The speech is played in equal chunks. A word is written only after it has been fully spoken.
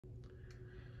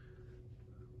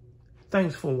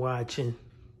Thanks for watching.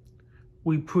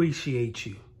 We appreciate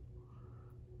you.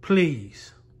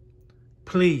 Please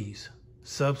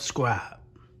subscribe.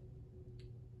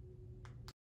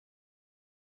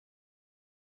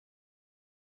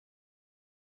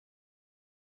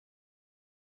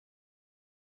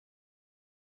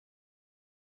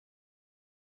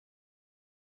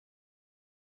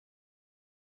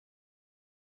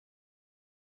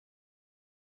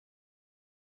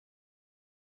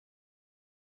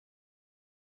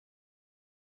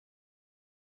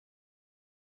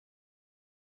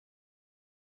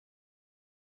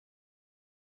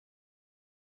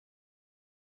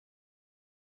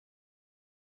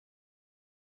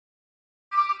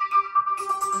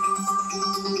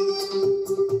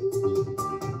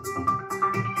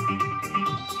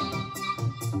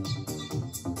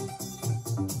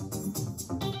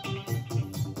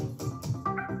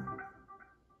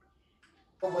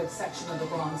 Section of the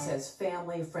Bronx says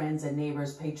family, friends, and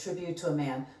neighbors pay tribute to a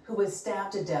man who was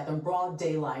stabbed to death in broad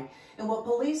daylight in what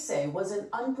police say was an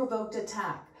unprovoked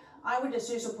attack. Eyewitness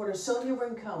News reporter Sonia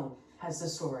Rincon has the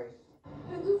story.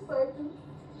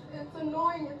 It's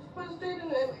annoying, it's frustrating,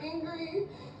 and I'm angry.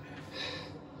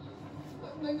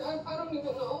 I don't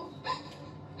even know.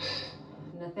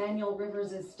 Nathaniel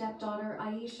Rivers' stepdaughter,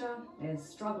 Aisha, is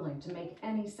struggling to make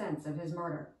any sense of his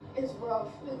murder. It's rough.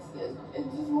 It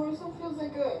just more so feels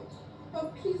like a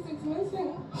piece that's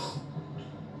missing.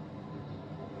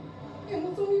 And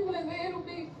it's only when I say it'll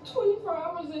be 24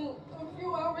 hours and a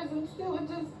few hours and still it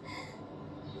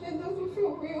doesn't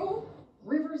feel real.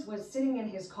 Rivers was sitting in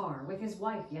his car with his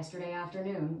wife yesterday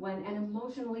afternoon when an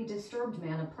emotionally disturbed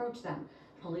man approached them.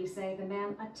 Police say the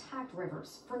man attacked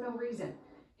Rivers for no reason.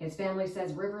 His family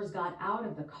says Rivers got out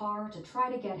of the car to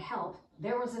try to get help.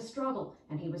 There was a struggle,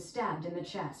 and he was stabbed in the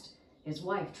chest. His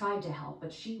wife tried to help,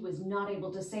 but she was not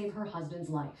able to save her husband's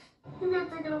life. He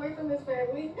got taken away from his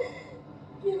family.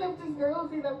 He left his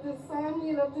girls, he left his son,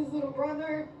 he left his little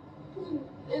brother.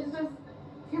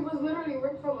 He was literally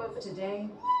ripped from us. Today,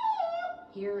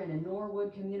 here in a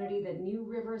Norwood community that knew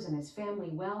Rivers and his family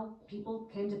well, people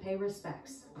came to pay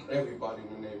respects. Everybody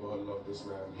in the neighborhood loved this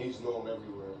man. He's known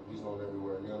everywhere.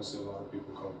 You're gonna see a lot of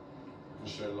people come and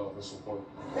share love and support.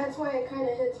 That's why it kind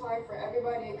of hits hard for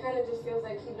everybody. It kind of just feels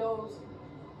like he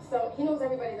knows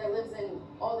everybody that lives in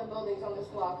all the buildings on this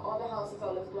block, all the houses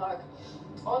on this block.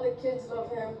 All the kids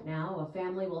love him. Now a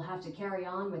family will have to carry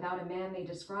on without a man they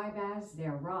describe as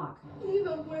their rock. He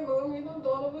loved my mom, he loved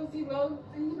all of us, he loved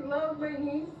my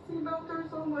niece, he loved her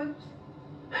so much.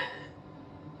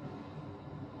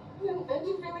 And I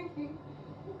just feel like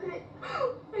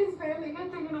his family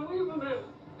got taken away from him.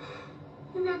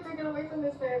 He got taken away from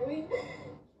his family.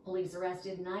 Police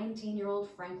arrested 19-year-old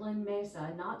Franklin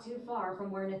Mesa not too far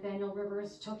from where Nathaniel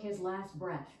Rivers took his last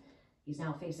breath. He's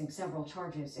now facing several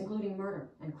charges, including murder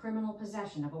and criminal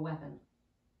possession of a weapon.